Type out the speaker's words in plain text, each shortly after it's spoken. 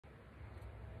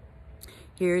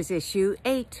Here's issue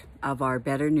 8 of our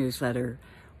Better newsletter.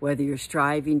 Whether you're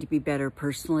striving to be better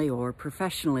personally or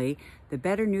professionally, the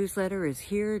Better newsletter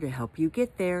is here to help you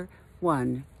get there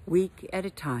 1 week at a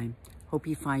time. Hope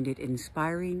you find it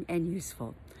inspiring and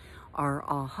useful. Our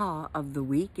aha of the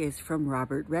week is from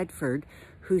Robert Redford,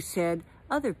 who said,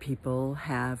 "Other people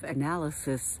have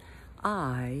analysis,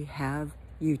 I have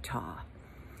Utah."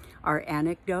 Our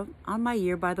anecdote: on my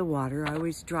year by the water, I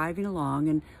was driving along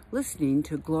and listening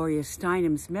to Gloria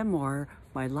Steinem's memoir,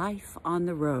 My Life on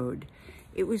the Road.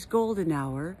 It was golden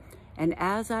hour, and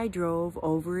as I drove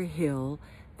over a hill,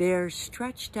 there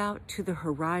stretched out to the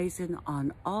horizon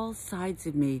on all sides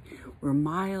of me were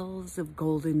miles of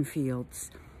golden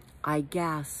fields. I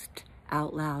gasped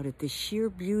out loud at the sheer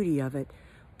beauty of it,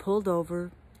 pulled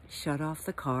over, shut off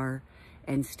the car,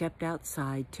 and stepped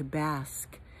outside to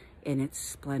bask in its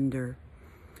splendor.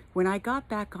 When I got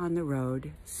back on the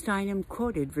road, Steinem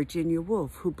quoted Virginia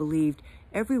Woolf, who believed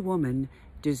every woman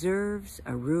deserves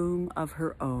a room of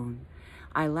her own.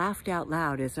 I laughed out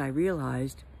loud as I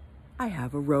realized I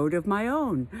have a road of my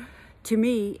own. To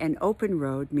me, an open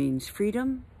road means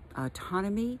freedom,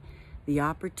 autonomy, the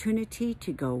opportunity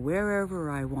to go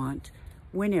wherever I want,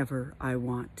 whenever I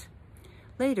want.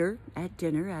 Later, at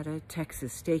dinner at a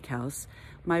Texas steakhouse,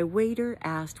 my waiter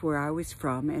asked where I was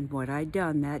from and what I'd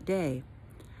done that day.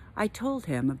 I told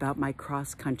him about my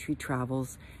cross-country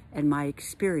travels and my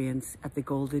experience at the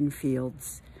Golden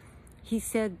Fields. He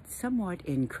said, somewhat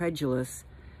incredulous,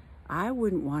 "I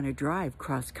wouldn't want to drive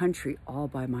cross-country all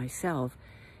by myself.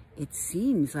 It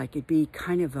seems like it'd be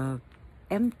kind of a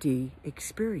empty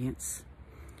experience."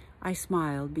 I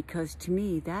smiled because to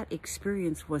me that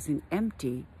experience wasn't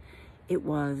empty, it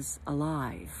was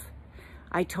alive.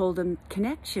 I told him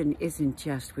connection isn't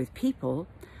just with people.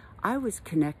 I was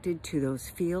connected to those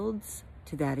fields,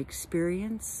 to that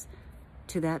experience,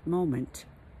 to that moment.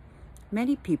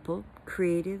 Many people,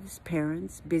 creatives,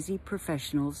 parents, busy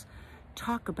professionals,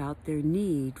 talk about their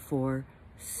need for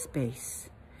space.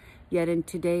 Yet in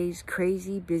today's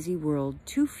crazy, busy world,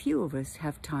 too few of us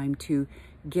have time to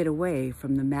get away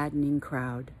from the maddening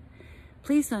crowd.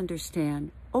 Please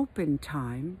understand, open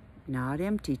time, not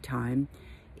empty time,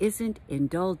 isn't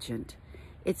indulgent.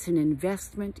 It's an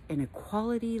investment in a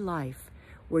quality life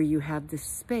where you have the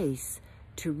space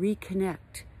to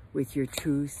reconnect with your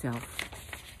true self.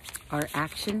 Our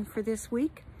action for this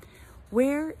week: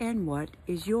 where and what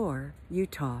is your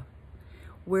Utah?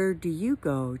 Where do you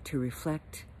go to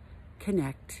reflect,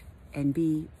 connect, and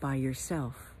be by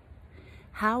yourself?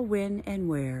 How, when, and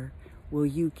where will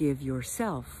you give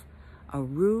yourself a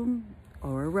room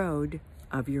or a road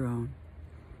of your own?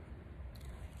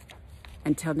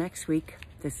 Until next week,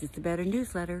 this is the Better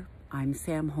Newsletter. I'm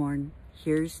Sam Horn.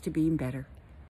 Here's to being better.